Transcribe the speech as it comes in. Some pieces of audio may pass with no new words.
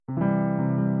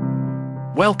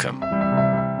Welcome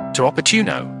to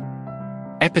Opportuno,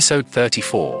 Episode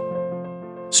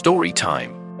 34. Story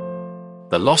Time.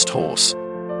 The Lost Horse.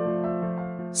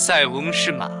 塞翁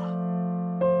失马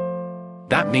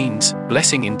That means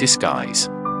blessing in disguise.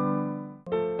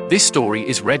 This story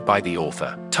is read by the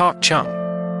author, Tak Chung.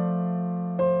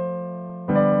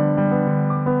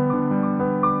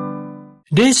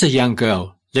 There's a young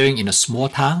girl living in a small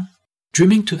town,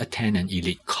 dreaming to attend an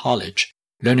elite college,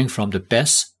 learning from the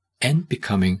best, and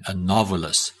becoming a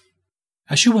novelist.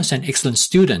 As she was an excellent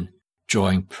student,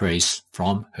 drawing praise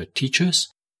from her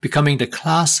teachers, becoming the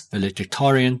class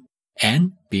valedictorian,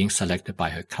 and being selected by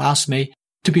her classmate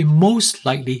to be most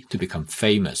likely to become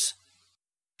famous.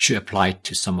 She applied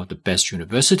to some of the best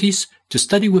universities to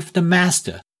study with the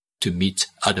master, to meet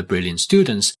other brilliant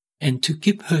students, and to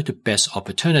give her the best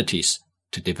opportunities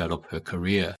to develop her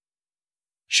career.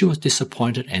 She was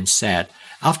disappointed and sad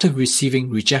after receiving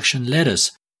rejection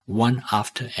letters one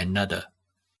after another,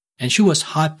 and she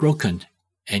was heartbroken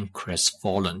and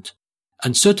crestfallen,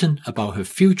 uncertain about her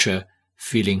future,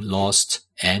 feeling lost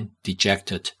and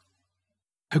dejected.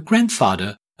 Her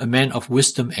grandfather, a man of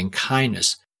wisdom and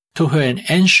kindness, told her an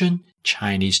ancient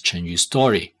Chinese Chenyu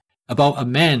story about a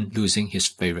man losing his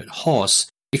favorite horse,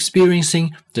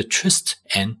 experiencing the twists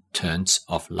and turns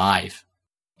of life.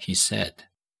 He said,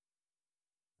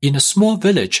 "In a small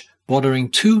village bordering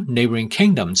two neighboring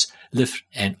kingdoms lived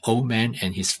an old man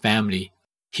and his family.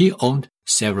 He owned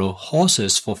several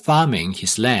horses for farming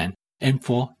his land and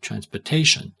for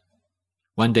transportation.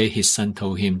 One day his son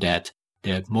told him that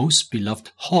their most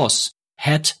beloved horse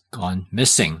had gone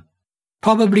missing,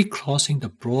 probably crossing the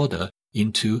border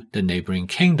into the neighboring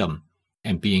kingdom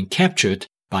and being captured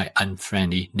by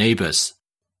unfriendly neighbors.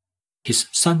 His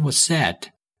son was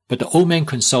sad, but the old man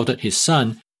consulted his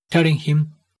son, telling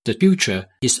him the future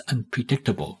is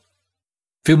unpredictable.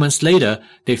 Few months later,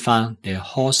 they found their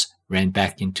horse ran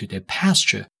back into their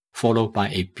pasture, followed by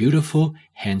a beautiful,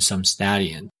 handsome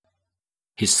stallion.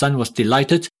 His son was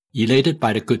delighted, elated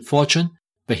by the good fortune,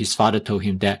 but his father told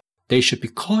him that they should be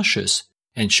cautious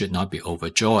and should not be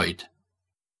overjoyed.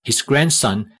 His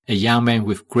grandson, a young man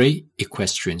with great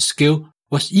equestrian skill,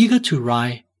 was eager to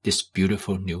ride this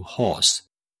beautiful new horse.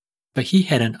 But he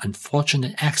had an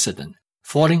unfortunate accident,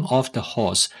 falling off the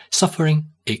horse,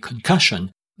 suffering a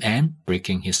concussion, and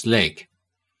breaking his leg.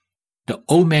 The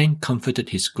old man comforted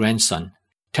his grandson,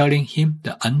 telling him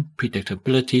the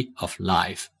unpredictability of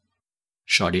life.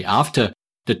 Shortly after,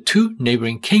 the two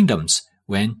neighboring kingdoms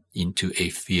went into a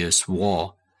fierce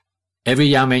war. Every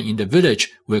young man in the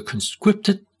village were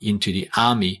conscripted into the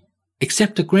army,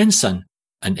 except the grandson,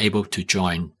 unable to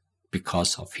join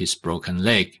because of his broken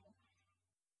leg.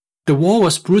 The war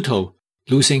was brutal,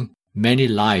 losing many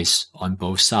lives on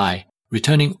both sides,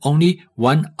 returning only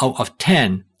 1 out of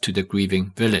 10 to the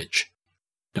grieving village.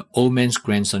 The old man's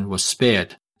grandson was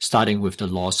spared, starting with the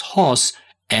lost horse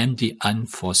and the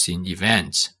unforeseen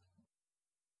events.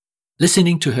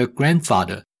 Listening to her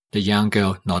grandfather, the young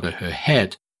girl nodded her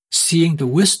head, seeing the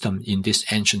wisdom in this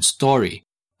ancient story,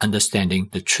 understanding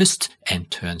the twists and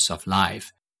turns of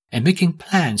life, and making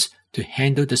plans to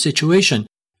handle the situation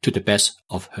to the best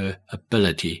of her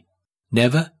ability,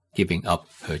 never giving up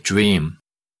her dream.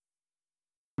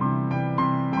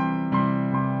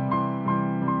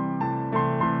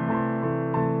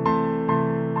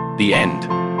 The end.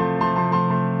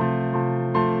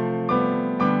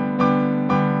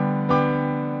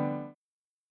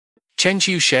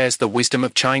 Chenyu shares the wisdom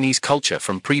of Chinese culture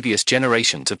from previous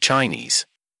generations of Chinese.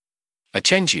 A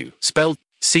Chenyu, spelled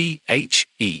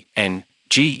Chenggyu,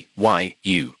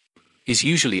 is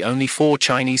usually only 4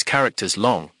 Chinese characters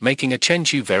long, making a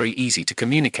Chenyu very easy to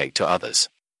communicate to others.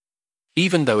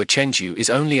 Even though a Chenyu is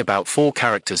only about 4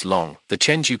 characters long, the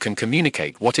Chenyu can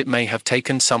communicate what it may have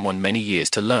taken someone many years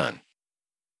to learn.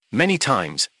 Many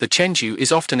times, the Chenyu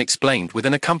is often explained with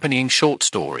an accompanying short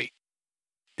story.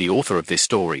 The author of this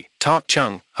story, Tak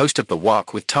Chung, host of the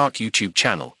Walk with Tak YouTube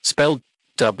channel, spelled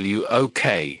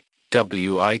WOKWITHTAK,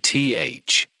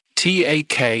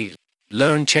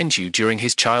 learned Chenyu during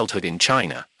his childhood in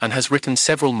China, and has written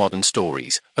several modern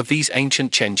stories of these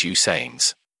ancient Chenyu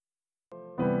sayings.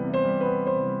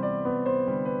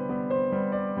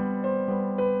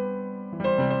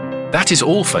 That is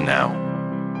all for now.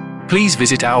 Please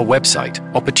visit our website,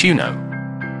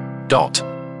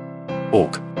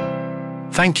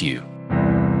 opportuno.org. Thank you.